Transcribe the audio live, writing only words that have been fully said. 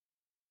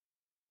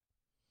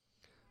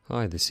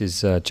Hi, this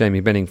is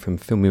Jamie Benning from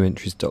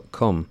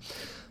filmumentaries.com.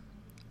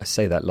 I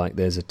say that like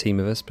there's a team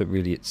of us, but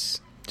really it's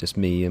just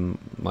me and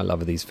my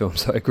love of these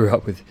films that I grew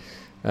up with.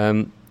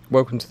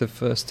 Welcome to the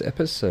first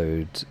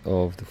episode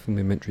of the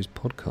Filmumentaries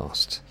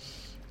podcast.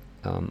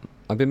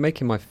 I've been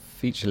making my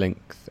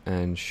feature-length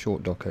and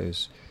short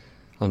docos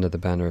under the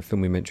banner of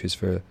Filmumentaries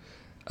for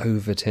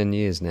over 10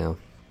 years now.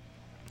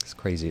 It's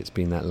crazy it's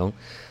been that long.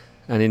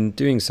 And in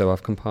doing so,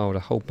 I've compiled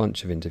a whole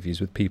bunch of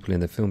interviews with people in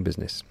the film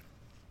business.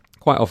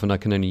 Quite often I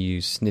can only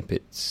use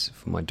snippets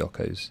for my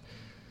docos.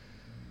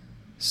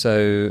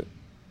 So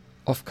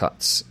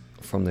offcuts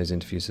from those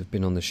interviews have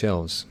been on the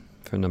shelves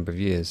for a number of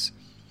years.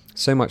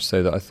 So much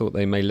so that I thought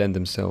they may lend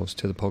themselves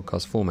to the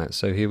podcast format.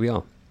 So here we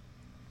are.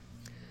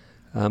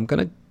 I'm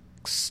going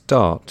to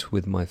start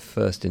with my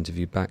first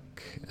interview back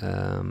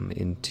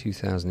in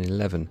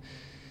 2011.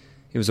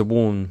 It was a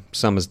warm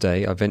summer's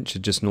day. I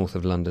ventured just north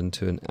of London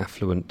to an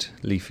affluent,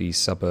 leafy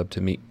suburb to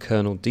meet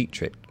Colonel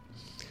Dietrich,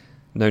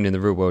 known in the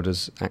real world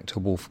as actor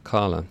Wolf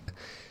Kahler.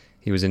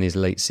 He was in his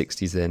late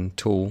 60s then,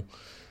 tall,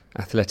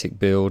 athletic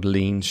build,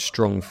 lean,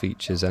 strong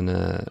features, and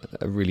a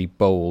really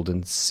bold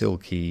and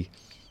silky,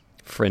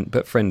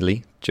 but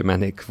friendly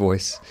Germanic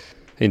voice.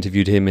 I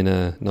interviewed him in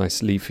a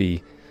nice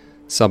leafy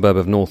suburb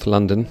of North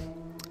London,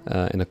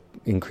 in an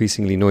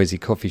increasingly noisy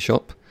coffee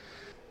shop,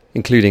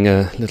 including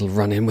a little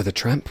run-in with a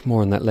tramp.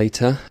 More on that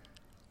later.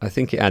 I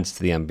think it adds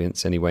to the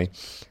ambience anyway.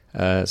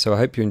 So I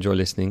hope you enjoy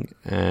listening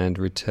and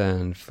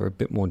return for a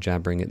bit more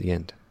jabbering at the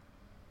end.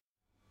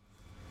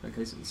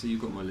 Okay, so you've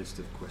got my list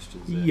of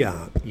questions there.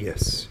 Yeah,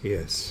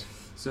 yes.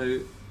 So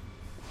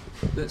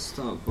let's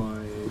start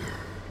by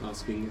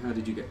asking, how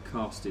did you get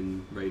cast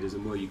in Raiders,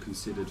 and were you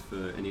considered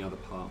for any other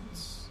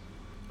parts?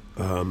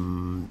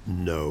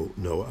 No,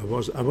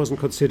 I wasn't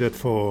considered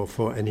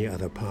for any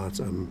other parts.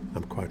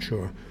 I'm quite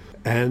sure,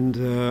 and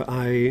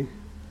I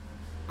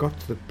got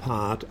the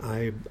part.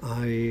 I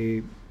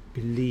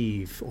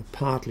believe, or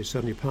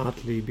certainly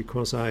partly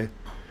because I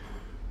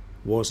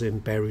was in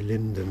Barry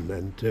Lyndon,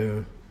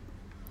 and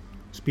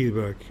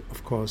Spielberg,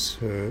 of course,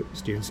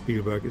 Steven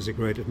Spielberg is a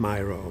great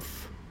admirer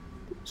of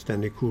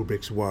Stanley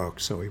Kubrick's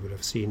work, so he would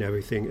have seen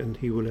everything, and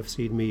he would have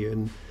seen me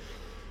in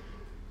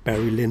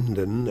Barry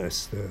Lyndon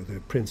as the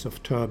Prince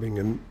of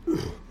Turbingen,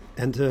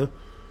 and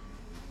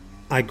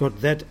I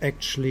got that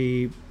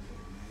actually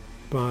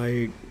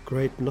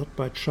not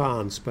by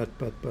chance, but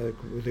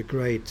with a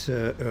great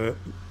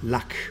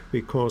luck,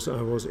 because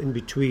I was in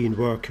between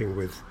working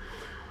with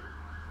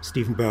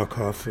Steven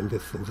Berkoff in the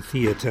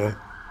theatre,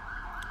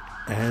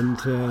 and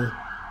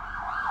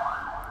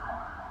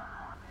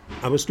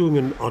I was doing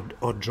an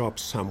odd job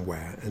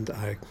somewhere, and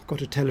I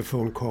got a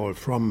telephone call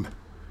from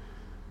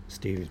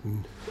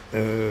Steven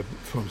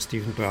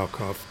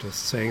Berkoff,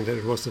 just saying that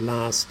it was the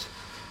last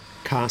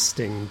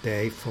casting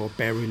day for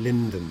Barry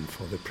Lyndon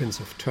for the Prince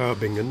of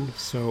Turbingen.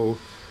 So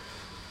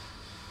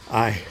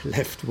I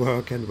left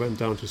work and went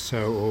down to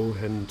Soho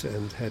and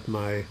had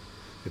my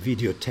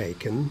video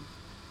taken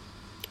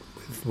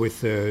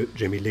with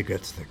Jimmy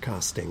Liggett, the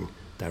casting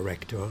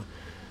director.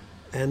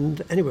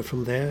 And anyway,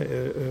 from there,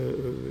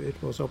 it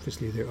was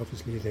obviously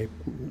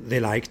they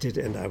liked it,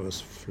 and I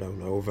was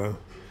flown over a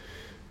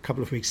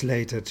couple of weeks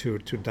later to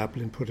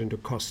Dublin, put into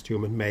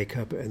costume and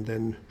makeup, and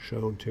then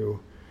shown to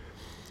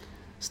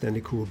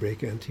Stanley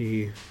Kubrick, and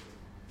he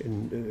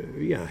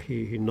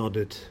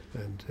nodded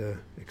and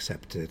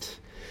accepted.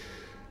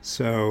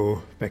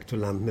 So back to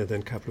London, and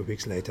then a couple of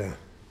weeks later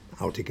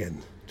out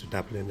again to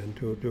Dublin and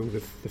doing the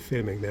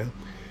filming there.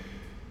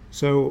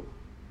 So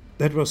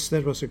that was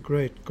a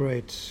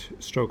great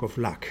stroke of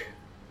luck.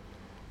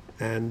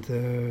 And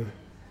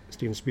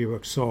Steven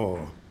Spielberg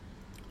saw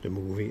the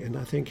movie, and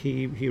I think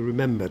he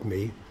remembered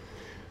me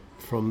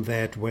from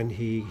that when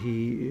he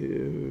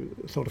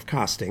thought of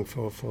casting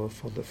for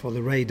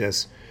the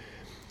Raiders.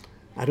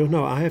 I don't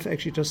know. I have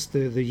actually just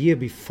the year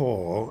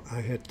before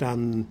I had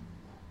done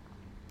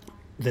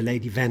The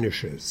Lady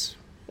Vanishes,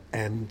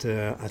 and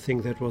I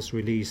think that was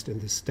released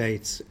in the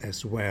States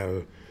as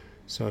well,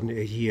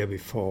 certainly a year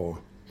before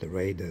the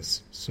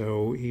Raiders.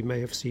 So he may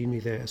have seen me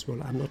there as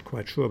well. I'm not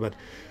quite sure, but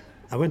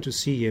I went to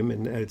see him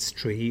in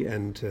Elstree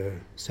and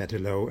said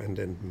hello, and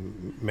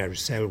then Mary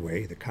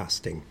Selway, the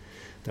casting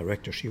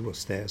director, she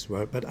was there as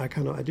well. But I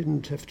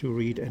didn't have to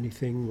read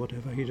anything,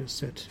 whatever. He just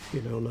said,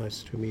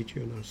 nice to meet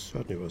you, and it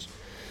certainly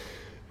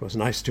was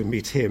nice to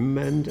meet him,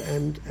 and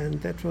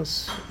that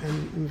was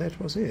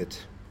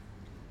it.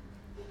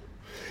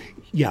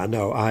 Yeah,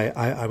 no,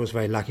 I was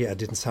very lucky. I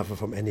didn't suffer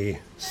from any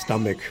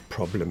stomach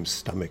problems,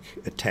 stomach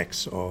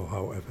attacks, or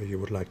however you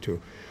would like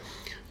to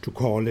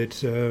call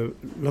it.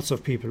 Lots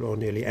of people, or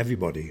nearly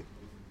everybody,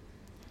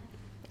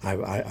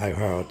 I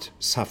heard,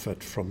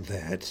 suffered from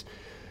that.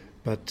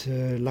 But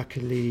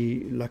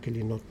luckily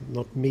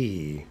not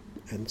me.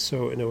 And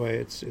so in a way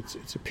it's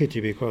a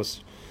pity,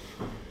 because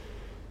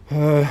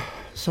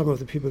some of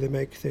the people they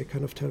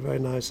kind of tell very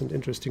nice and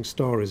interesting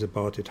stories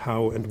about it,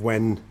 how and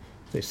when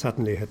they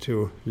suddenly had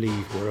to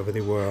leave wherever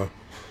they were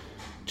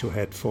to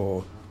head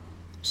for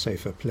a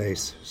safer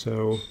place.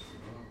 So,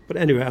 but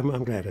anyway,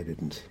 I'm glad I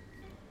didn't.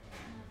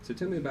 So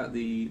tell me about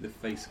the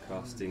face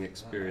casting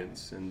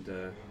experience and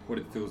what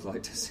it feels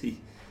like to see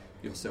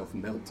yourself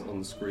melt on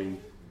the screen.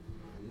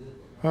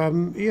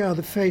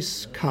 The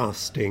face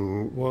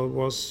casting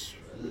was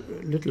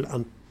a little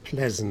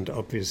unpleasant,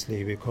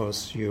 obviously,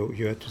 because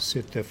you had to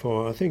sit there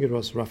for, I think it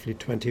was roughly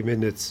 20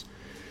 minutes.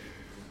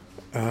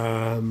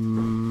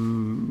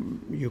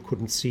 You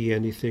couldn't see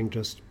anything,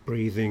 just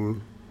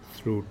breathing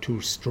through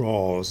 2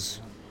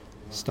 straws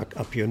stuck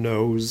up your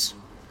nose,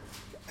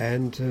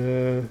 and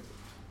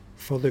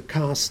for the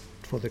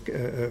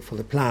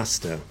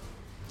plaster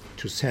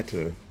to set,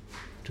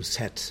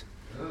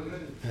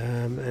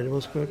 and it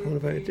was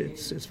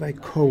it's very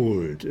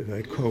cold, a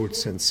very cold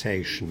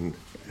sensation,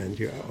 and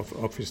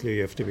obviously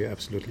you have to be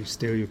absolutely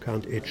still. You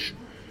can't itch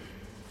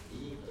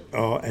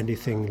or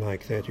anything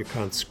like that. You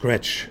can't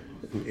scratch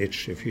an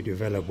itch if you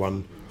develop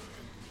one.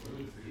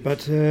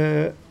 But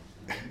it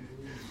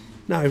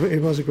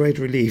was a great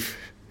relief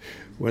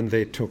when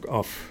they took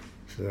off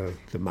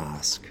the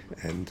mask,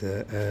 and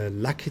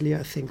luckily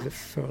I think the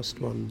first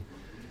one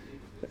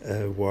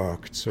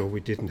worked, so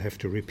we didn't have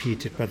to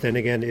repeat it. But then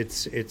again,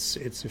 it's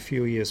a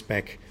few years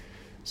back,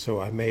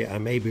 so I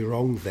may be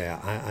wrong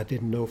there. I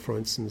didn't know, for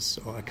instance,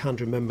 or I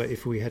can't remember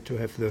if we had to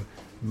have the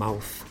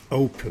mouth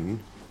open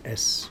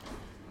as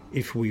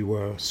if we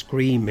were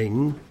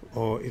screaming,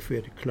 or if we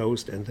had it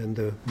closed and then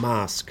the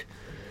mask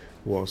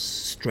was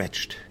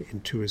stretched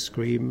into a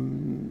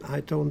scream. I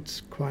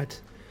don't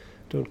quite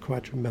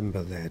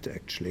remember that,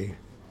 actually.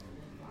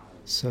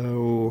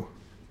 So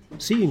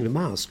seeing the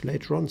mask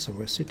later on, so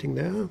we're sitting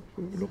there,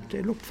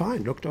 it looked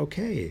fine, looked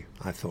okay,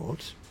 I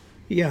thought.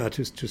 Yeah,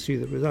 to see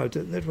the result,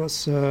 that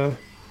was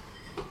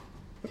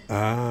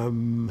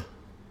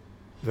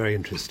very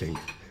interesting.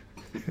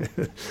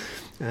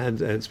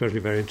 and especially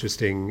very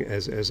interesting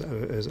as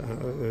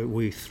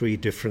we 3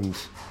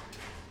 different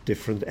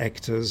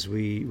actors,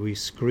 we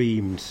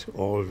screamed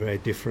all very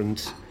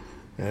different.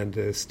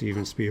 And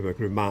Steven Spielberg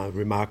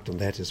remarked on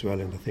that as well,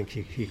 and I think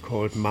he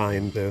called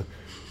mine the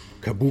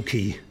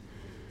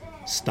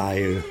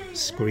kabuki-style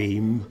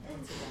scream.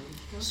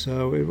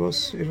 So it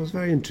was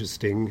very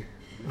interesting.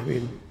 I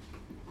mean,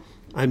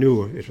 I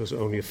knew it was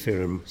only a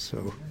film,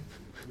 so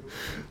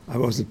I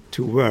wasn't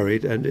too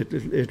worried, and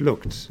it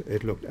looked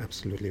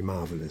absolutely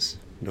marvelous,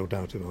 no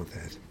doubt about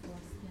that.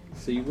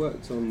 So you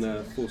worked on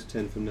Force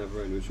 10 from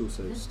Navarone, which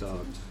also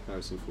starred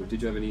Harrison Ford.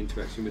 Did you have any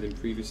interaction with him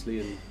previously,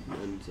 and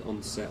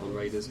on set on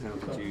Raiders? How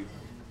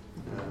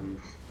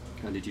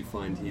did you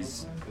find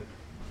his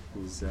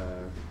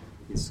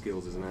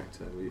skills as an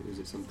actor? Was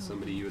it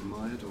somebody you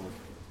admired, or?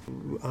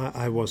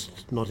 I was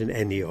not in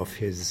any of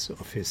his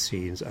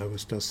scenes. I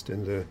was just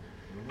in the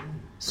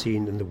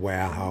scene in the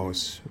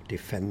warehouse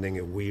defending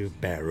a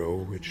wheelbarrow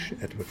which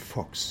Edward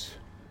Fox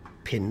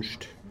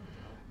pinched,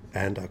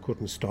 and I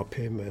couldn't stop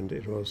him, and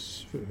it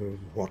was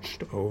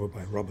watched over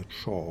by Robert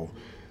Shaw.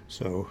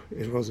 So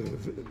it was a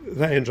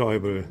very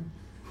enjoyable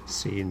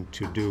scene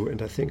to do,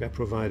 and I think I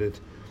provided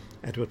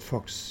Edward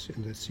Fox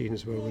in that scene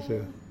as well with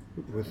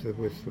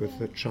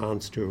the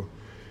chance to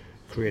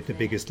create the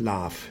biggest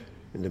laugh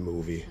in the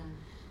movie,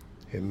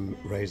 him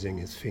raising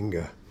his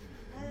finger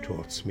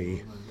towards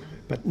me.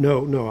 But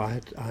no,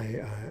 I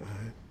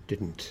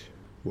didn't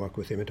work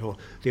with him at all.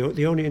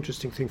 The only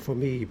interesting thing for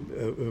me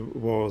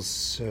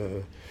was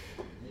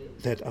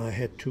that I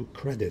had 2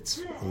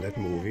 credits on that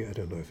movie. I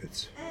don't know if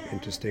it's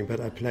interesting, but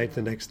I played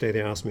the next day.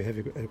 They asked me, have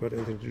you got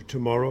anything to do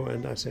tomorrow?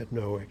 And I said,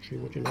 no, actually,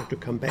 would you like to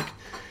come back?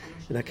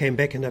 And I came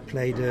back and I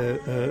played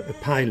a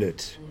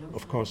pilot,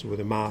 of course, with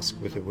a mask,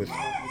 with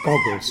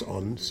goggles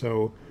on,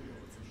 so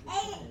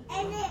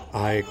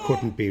I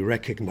couldn't be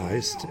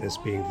recognized as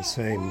being the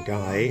same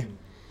guy.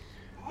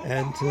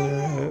 And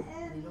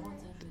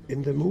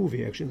in the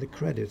movie, actually, in the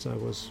credits, I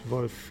was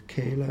Wolf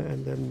Kahler,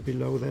 and then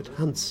below that,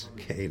 Hans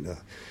Kahler,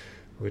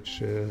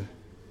 which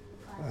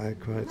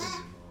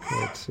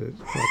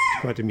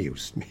quite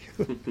amused me.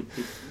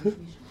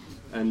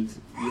 And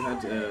you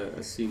had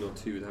a scene or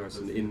 2 with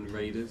Harrison in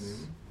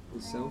Raiders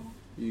itself.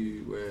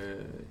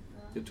 You're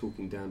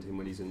talking down to him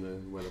when he's in the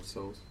Well of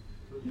Souls.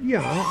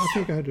 Yeah, I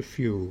think I had a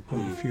few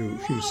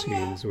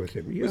scenes with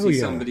him. Was he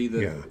somebody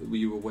that were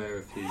you aware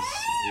of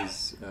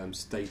his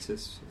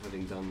status,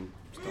 having done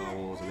Star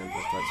Wars and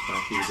Empire Strikes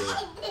Back?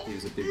 He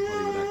was a big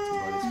Hollywood actor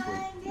by this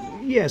point.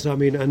 Yes, I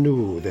mean, I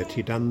knew that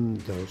he'd done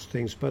those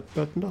things, but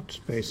not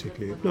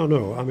basically.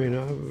 No. I mean,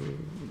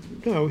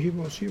 no, he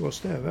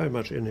was there very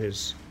much in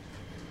his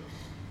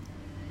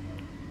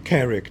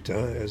character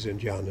as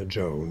Indiana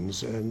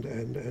Jones, and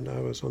I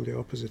was on the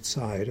opposite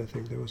side. I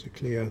think there was a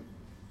clear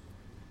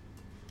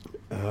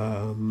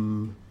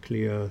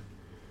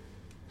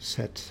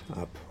set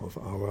up of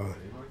our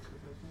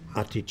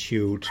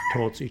attitude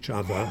towards each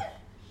other,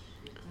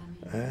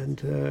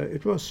 and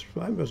it was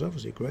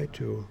obviously great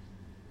to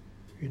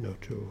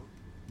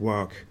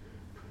work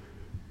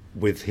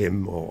with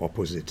him or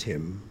opposite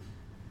him.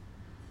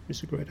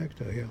 He's a great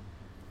actor, yeah.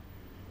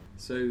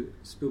 So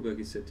Spielberg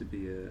is said to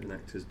be an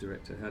actor's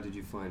director. How did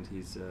you find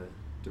his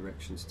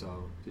direction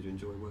style? Did you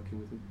enjoy working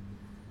with him?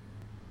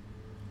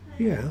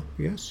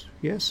 Yes.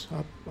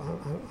 I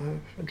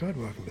enjoyed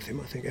working with him.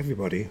 I think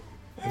everybody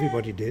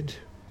did.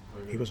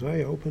 He was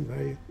very open,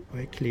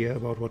 very clear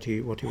about what he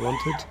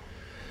wanted,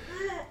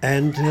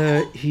 and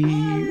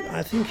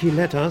I think he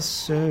let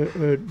us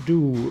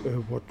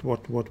do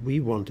what we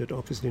wanted.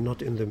 Obviously,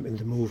 not in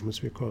the movements,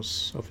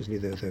 because obviously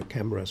the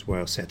cameras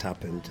were set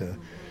up, and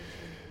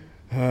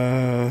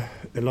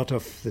a lot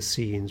of the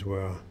scenes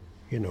were,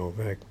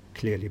 very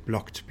clearly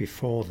blocked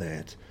before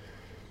that.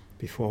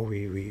 Before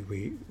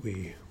we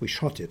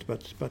shot it,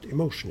 but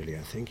emotionally,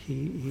 I think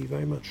he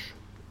very much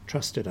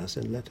trusted us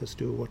and let us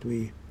do what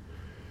we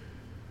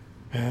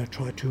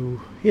try to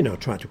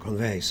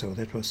convey. So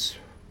that was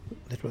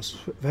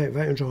very,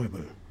 very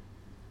enjoyable.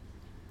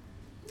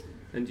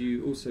 And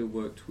you also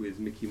worked with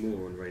Mickey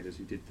Moore on Raiders,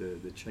 who did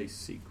the chase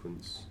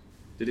sequence.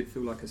 Did it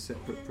feel like a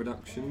separate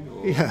production?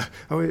 Or? Yeah,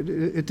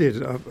 it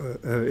did.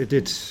 It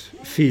did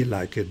feel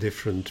like a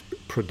different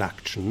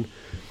production.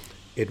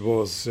 It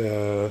was.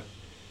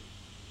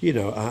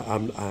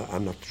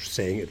 I'm not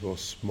saying it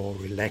was more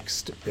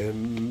relaxed,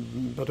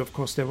 but of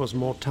course there was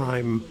more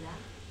time.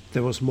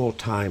 There was more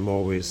time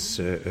always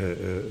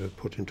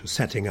put into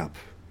setting up,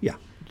 the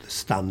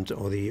stunt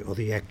or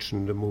the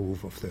action, the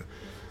move of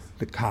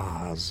the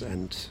cars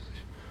and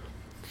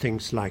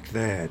things like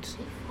that.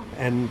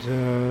 And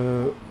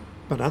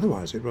but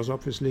otherwise, it was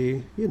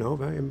obviously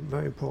very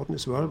very important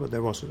as well. But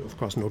there was of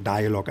course no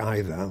dialogue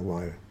either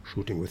while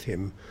shooting with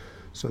him,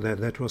 so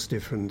that was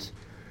different.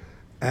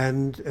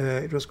 And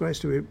it was great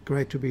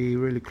to be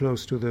really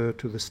close to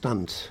the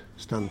stunt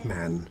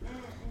man,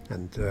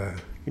 and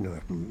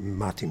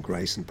Martin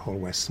Grace and Paul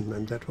Weston,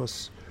 and that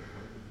was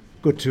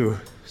good to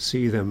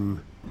see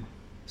them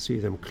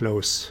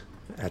close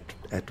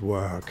at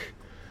work.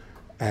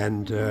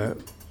 And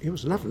he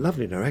was a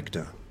lovely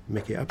director,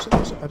 Mickey.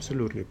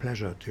 Absolutely a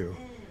pleasure to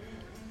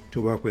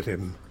work with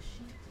him.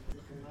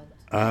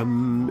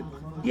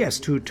 Yes,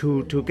 to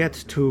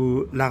get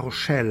to La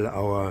Rochelle,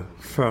 our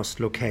first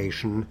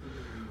location.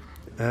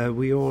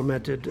 We all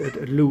met at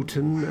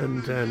Luton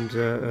and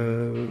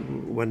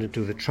went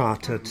into the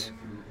chartered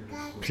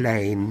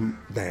plane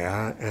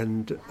there,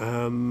 and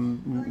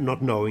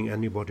not knowing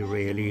anybody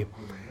really,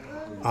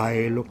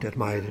 I looked at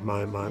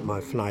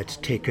my flight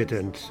ticket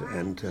and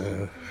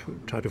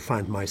tried to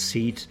find my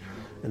seat,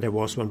 and there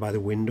was one by the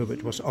window, but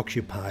it was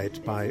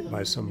occupied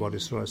by somebody.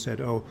 So I said,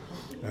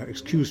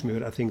 excuse me,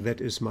 but I think that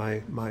is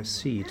my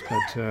seat.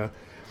 But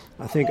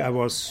I think I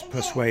was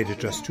persuaded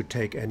just to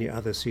take any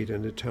other seat,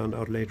 and it turned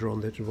out later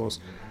on that it was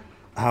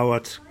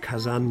Howard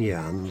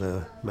Kazanyan,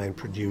 the main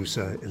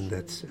producer, in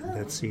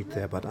that seat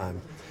there. But I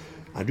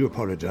do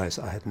apologize,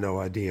 I had no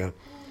idea.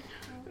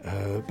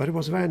 But it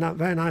was a very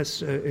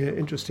nice,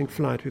 interesting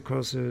flight,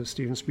 because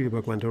Steven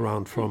Spielberg went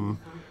around from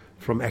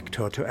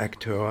actor to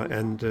actor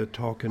and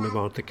talking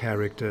about the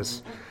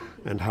characters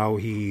and how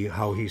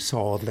he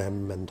saw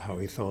them and how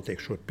he thought they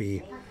should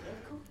be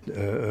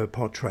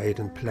portrayed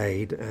and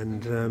played,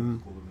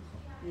 and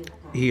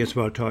he as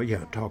well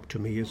talked to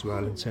me as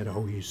well and said,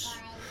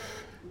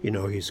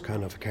 he's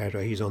kind of a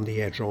character, he's on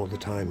the edge all the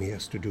time, he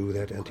has to do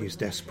that, and he's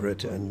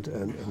desperate and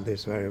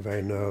this very,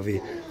 very nervy.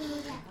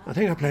 I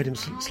think I played him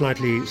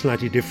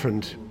slightly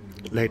different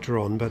later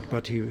on,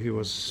 but he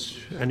was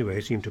anyway.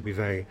 He seemed to be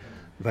very,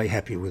 very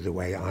happy with the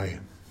way I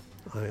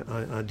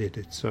did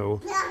it. So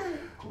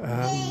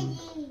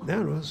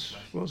it was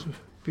a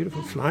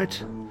beautiful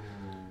flight.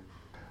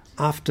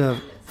 After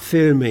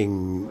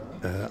finishing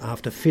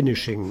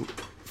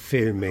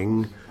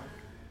filming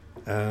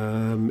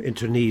in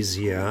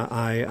Tunisia,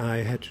 I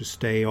had to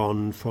stay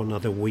on for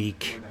another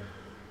week.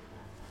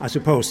 I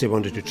suppose they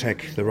wanted to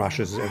check the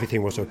rushes,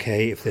 everything was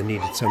okay, if they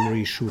needed some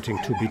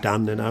reshooting to be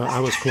done, and I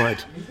was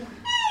quite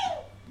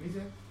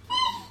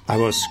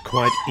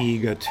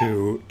eager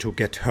to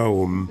get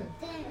home,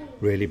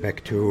 really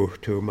back to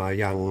my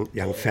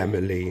young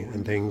family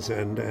and things,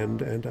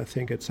 and I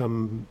think at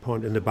some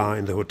point in the bar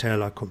in the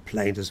hotel I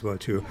complained as well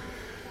to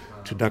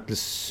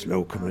Douglas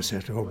Slocum. I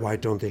said, why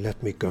don't they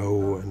let me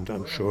go, and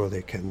I'm sure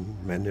they can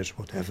manage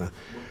whatever.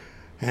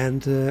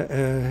 And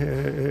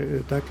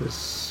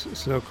Douglas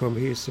Slocum,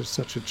 he's just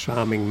such a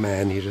charming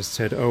man. He just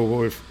said,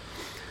 Wolf,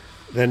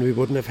 then we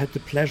wouldn't have had the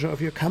pleasure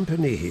of your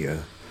company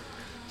here.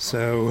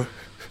 So,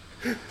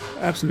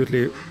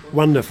 absolutely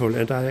wonderful.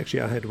 And I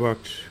had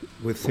worked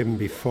with him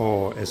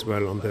before as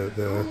well on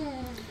the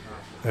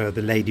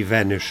Lady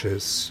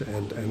Vanishes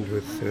and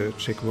with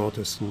Chick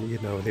Waterson,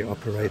 the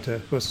operator.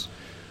 It was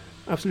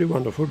absolutely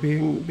wonderful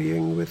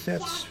being with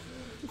that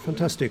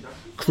fantastic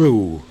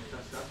crew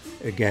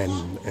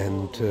again,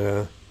 and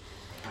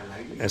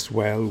as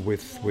well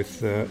with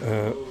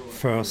the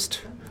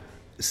first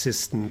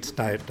assistant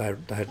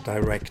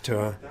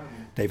director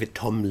David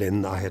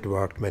Tomlin. I had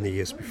worked many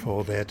years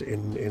before that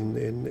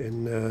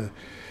in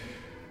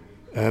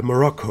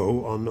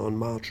Morocco on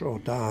March or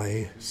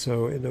Die.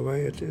 So in a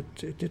way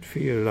it did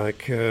feel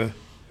like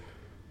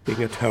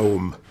being at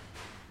home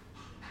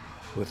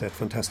with that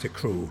fantastic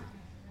crew.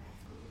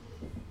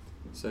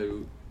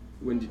 So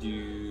when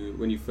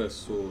you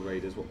first saw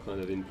Raiders, what kind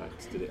of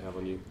impact did it have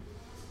on you?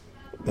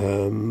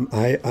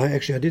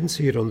 I didn't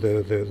see it on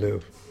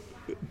the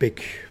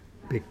big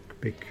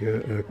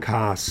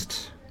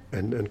cast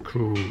and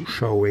crew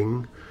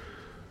showing.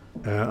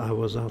 I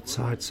was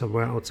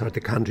somewhere outside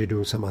the country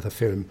doing some other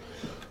film.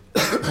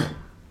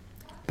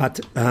 But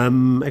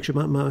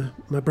actually,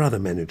 my brother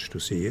managed to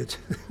see it.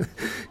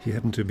 He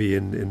happened to be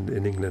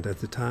in England at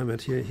the time,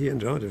 and he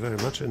enjoyed it very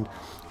much. And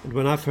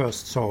when I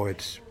first saw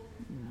it,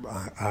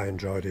 I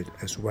enjoyed it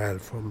as well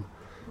from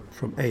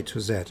A to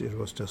Z. It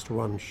was just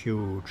one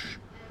huge,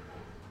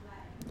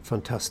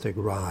 fantastic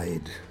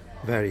ride.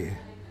 Very,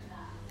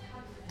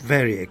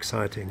 very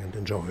exciting and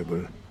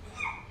enjoyable.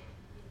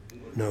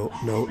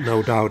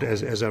 No doubt,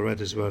 as I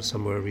read as well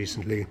somewhere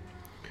recently,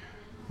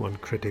 one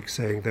critic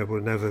saying there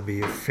will never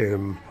be a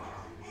film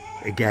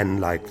again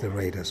like The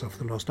Raiders of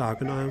the Lost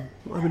Ark, and I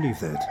believe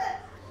that.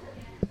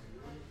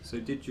 So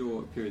did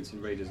your appearance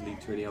in Raiders lead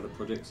to any other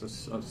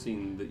projects? I've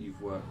seen that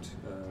you've worked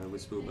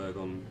with Spielberg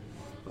on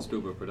a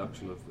Spielberg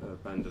production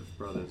of Band of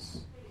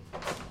Brothers.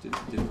 Did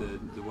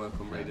the work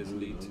on Raiders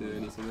lead to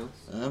anything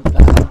else?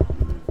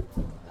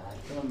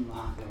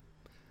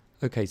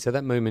 Okay, so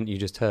that moment you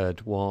just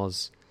heard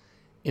was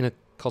in a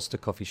Costa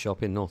coffee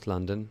shop in North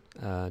London,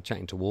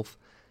 chatting to Wolf,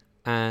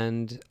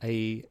 and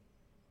a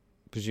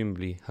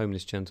presumably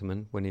homeless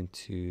gentleman went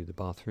into the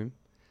bathroom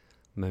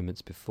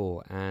moments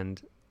before,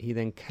 and he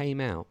then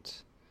came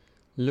out,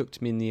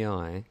 looked me in the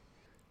eye,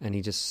 and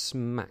he just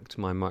smacked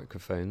my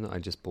microphone that I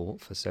just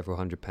bought for several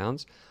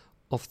 £100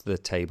 off the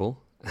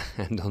table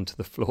and onto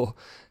the floor,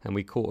 and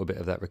we caught a bit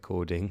of that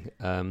recording.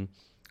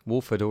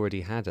 Wolf had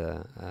already had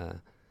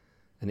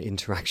an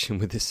interaction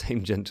with the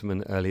same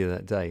gentleman earlier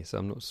that day, so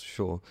I'm not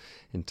sure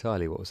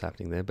entirely what was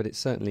happening there, but it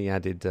certainly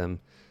added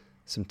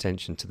some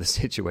tension to the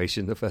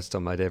situation, the first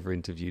time I'd ever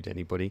interviewed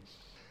anybody.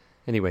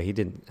 Anyway, he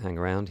didn't hang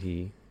around.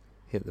 He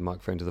hit the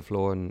microphone to the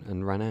floor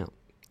and ran out,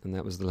 and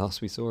that was the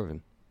last we saw of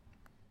him.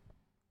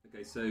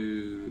 Okay, so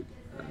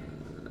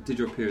did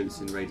your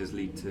appearance in Raiders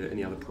lead to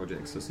any other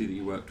projects? I see that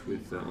you worked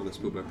with on a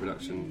Spielberg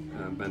production,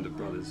 Band of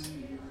Brothers.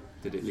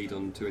 Did it lead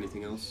on to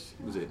anything else?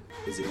 Is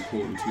it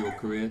important to your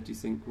career, do you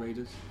think,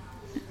 Raiders?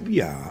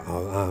 Yeah,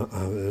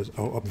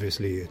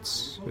 obviously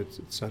it's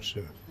such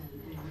a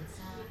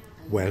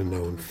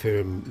well-known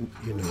film.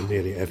 You know,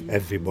 nearly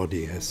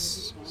everybody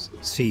has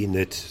seen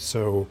it.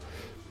 So,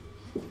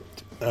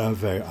 I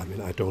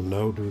don't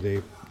know. Do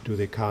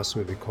they cast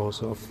me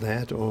because of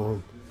that, or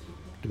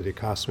do they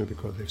cast me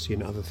because they've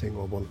seen other thing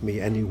or want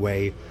me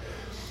anyway?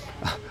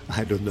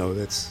 I don't know.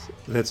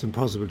 That's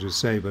impossible to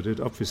say. But it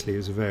obviously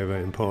is a very,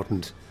 very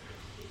important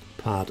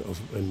part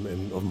of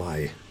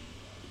my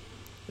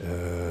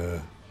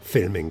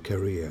filming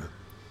career.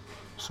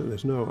 So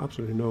there's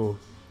absolutely no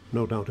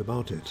doubt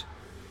about it.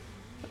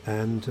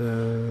 And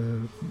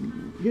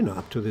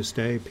up to this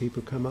day,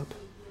 people come up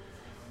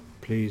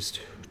pleased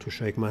to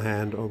shake my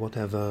hand or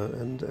whatever,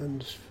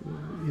 and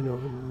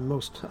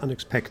most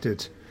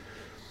unexpected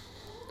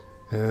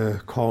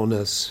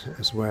corners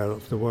as well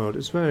of the world.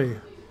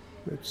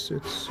 It's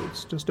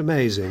just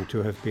amazing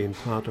to have been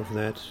part of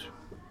that,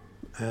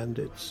 and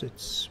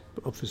it's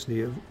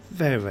obviously a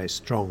very, very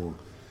strong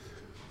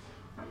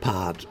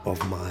part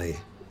of my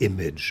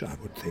image. I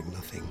would think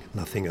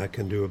nothing I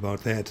can do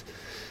about that.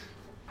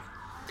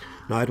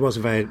 Now, it was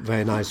very,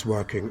 very nice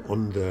working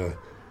on the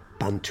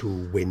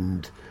Bantu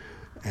Wind,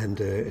 and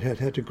it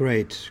had a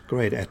great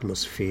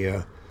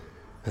atmosphere.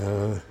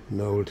 An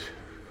old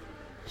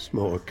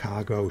small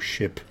cargo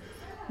ship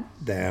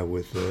there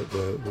with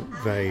the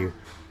very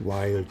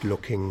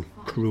wild-looking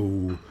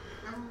crew,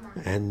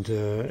 and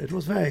it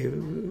was very,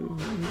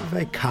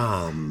 very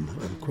calm,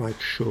 I'm quite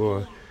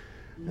sure,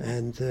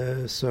 and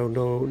so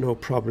no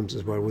problems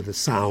as well with the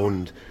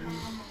sound,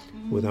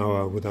 with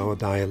our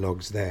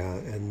dialogues there,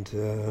 and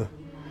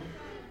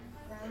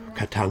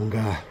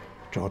Katanga,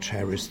 George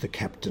Harris, the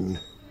captain,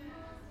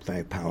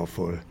 very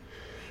powerful,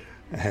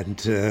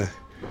 and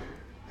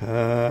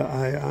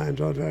I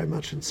enjoyed very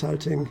much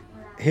insulting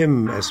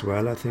him as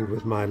well. I think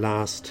with my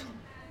last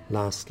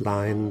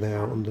line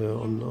there on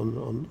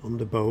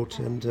the boat,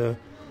 and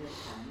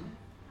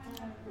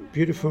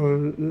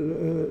beautiful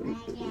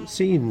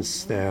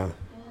scenes there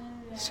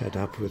set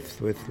up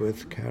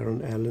with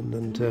Karen Allen,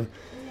 and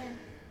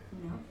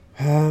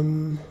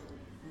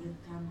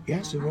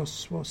yes, it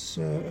was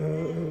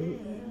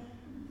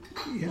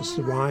yes,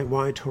 the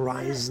wide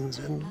horizons,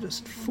 and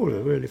just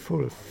really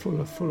full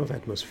of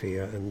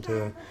atmosphere,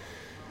 and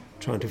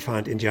trying to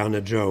find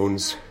Indiana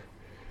Jones.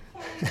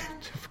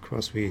 Of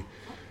course we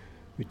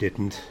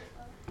didn't,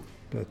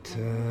 but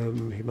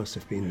he must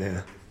have been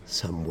there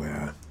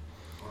somewhere.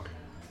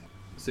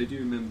 So do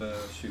you remember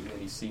shooting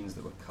any scenes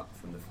that were cut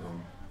from the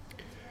film?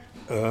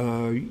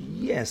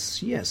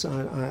 Yes,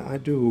 I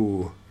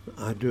do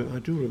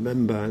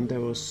remember, and there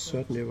was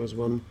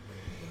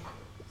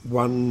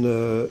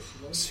one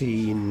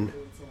scene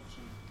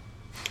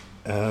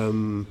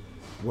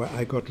where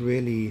I got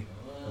really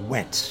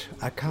wet.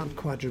 I can't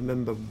quite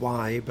remember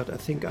why, but I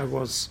think I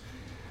was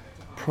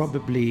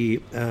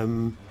probably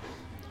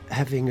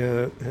having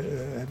a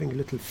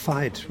little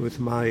fight with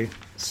my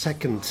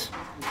second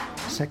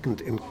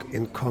second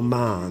in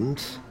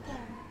command,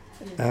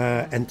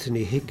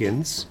 Anthony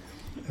Higgins.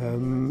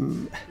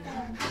 And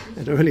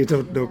I really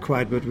don't know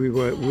quite, but we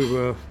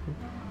were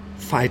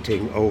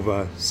fighting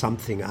over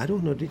something. I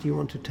don't know. Did you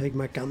want to take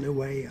my gun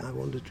away? I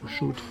wanted to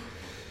shoot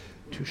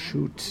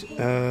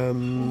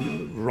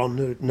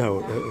Ronald.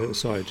 No,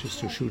 sorry, just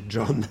to shoot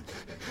John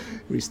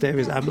Rhys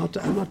Davies. I'm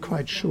not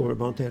quite sure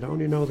about that. I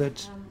only know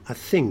that I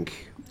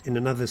think in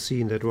another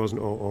scene that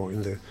wasn't, or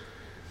in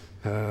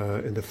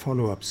the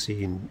follow-up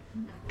scene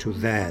to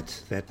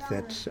that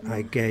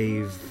I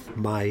gave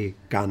my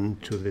gun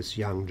to this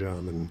young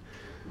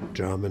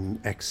German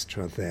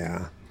extra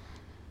there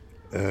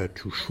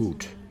to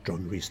shoot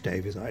John Rhys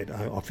Davies. I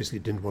obviously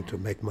didn't want to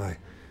make my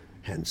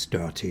hands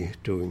dirty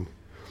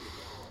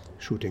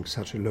shooting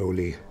such a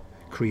lowly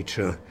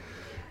creature,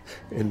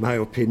 in my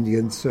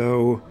opinion.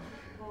 So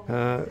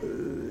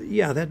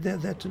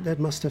that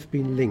must have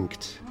been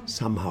linked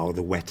somehow,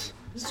 the wet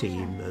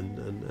scene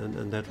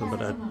and that one,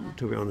 but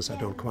to be honest, I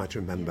don't quite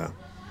remember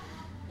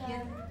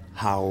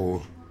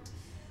how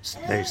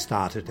they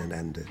started and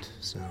ended.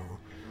 So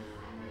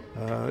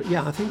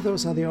I think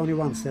those are the only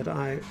ones that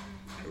I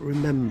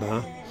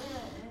remember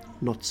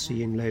not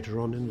seeing later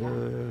on in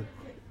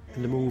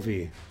the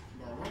movie.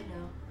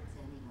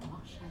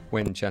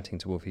 When chatting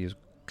to Wolf, he was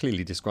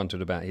clearly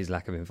disgruntled about his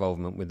lack of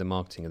involvement with the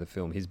marketing of the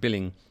film. His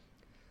billing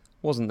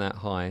wasn't that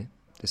high,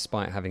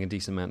 despite having a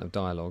decent amount of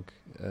dialogue.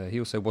 He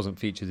also wasn't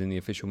featured in the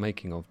official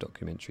making of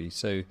documentary,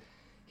 so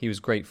he was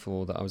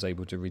grateful that I was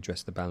able to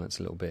redress the balance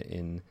a little bit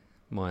in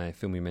my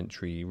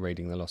filmumentary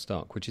Raiding the Lost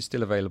Ark, which is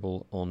still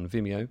available on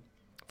Vimeo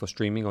for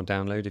streaming or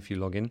download if you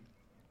log in.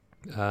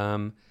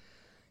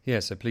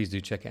 So please do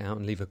check it out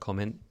and leave a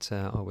comment.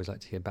 I always like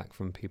to hear back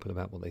from people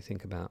about what they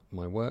think about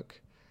my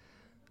work.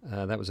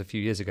 That was a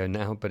few years ago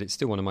now, but it's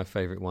still one of my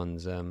favourite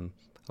ones.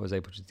 I was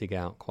able to dig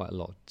out quite a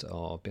lot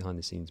of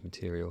behind-the-scenes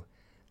material,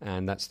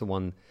 and that's the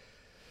one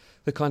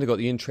that kind of got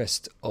the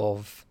interest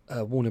of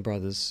Warner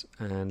Brothers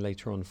and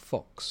later on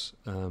Fox,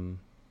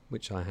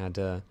 which I had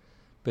a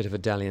bit of a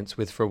dalliance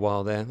with for a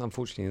while there.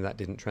 Unfortunately, that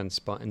didn't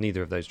transpire.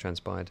 Neither of those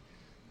transpired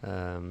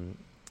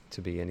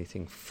to be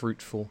anything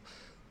fruitful,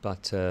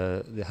 but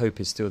the hope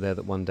is still there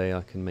that one day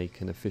I can make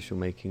an official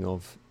making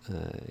of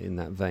in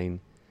that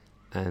vein,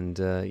 and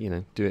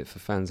do it for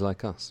fans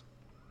like us.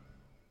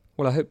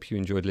 Well, I hope you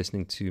enjoyed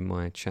listening to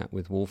my chat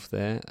with Wolf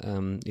there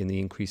in the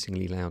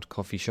increasingly loud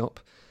coffee shop,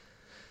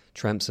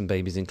 tramps and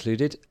babies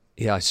included.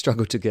 Yeah, I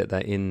struggled to get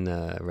that in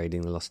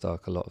Raiding the Lost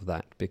Ark, a lot of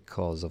that,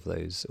 because of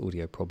those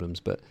audio problems,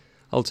 but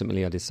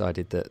ultimately I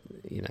decided that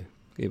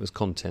it was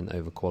content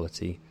over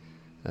quality.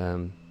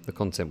 The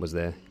content was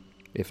there,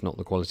 if not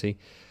the quality.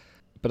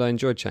 But I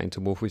enjoyed chatting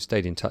to Wolf. We've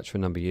stayed in touch for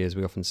a number of years.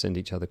 We often send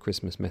each other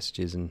Christmas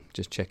messages and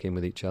just check in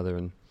with each other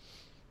and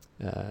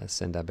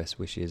send our best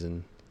wishes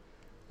and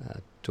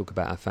talk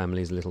about our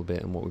families a little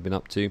bit and what we've been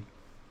up to.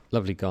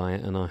 Lovely guy,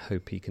 and I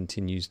hope he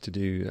continues to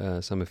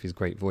do some of his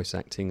great voice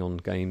acting on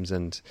games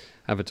and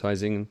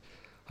advertising.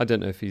 I don't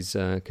know if he's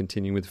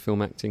continuing with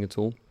film acting at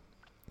all,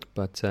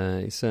 but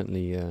he's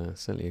certainly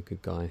a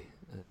good guy,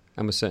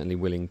 and was certainly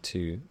willing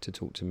to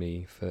talk to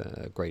me for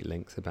a great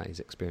length about his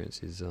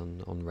experiences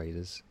on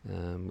Raiders,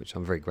 which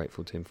I'm very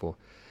grateful to him for.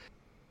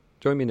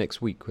 Join me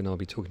next week when I'll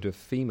be talking to a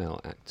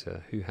female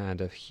actor who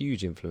had a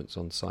huge influence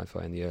on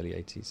sci-fi in the early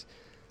 80s,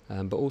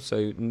 but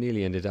also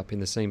nearly ended up in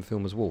the same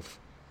film as Wolf.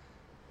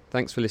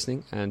 Thanks for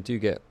listening, and do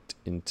get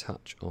in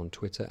touch on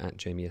Twitter at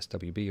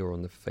JamieSWB or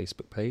on the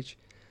Facebook page.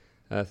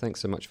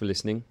 Thanks so much for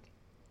listening.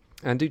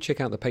 And do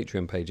check out the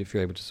Patreon page if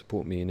you're able to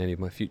support me in any of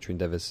my future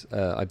endeavours.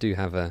 I do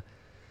have a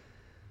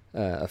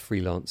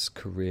freelance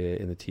career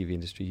in the TV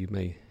industry. You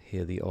may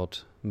hear the odd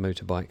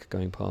motorbike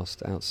going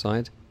past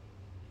outside,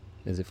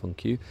 as if on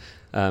cue.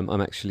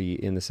 I'm actually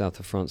in the south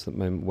of France at the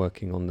moment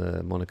working on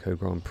the Monaco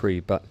Grand Prix,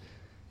 but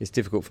it's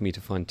difficult for me to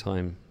find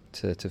time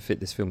to fit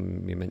this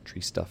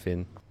filmumentary stuff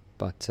in.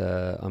 But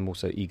I'm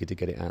also eager to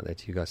get it out there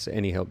to you guys. So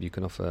any help you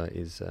can offer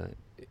is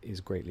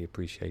greatly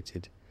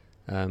appreciated.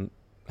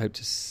 Hope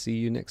to see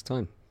you next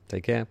time.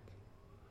 Take care.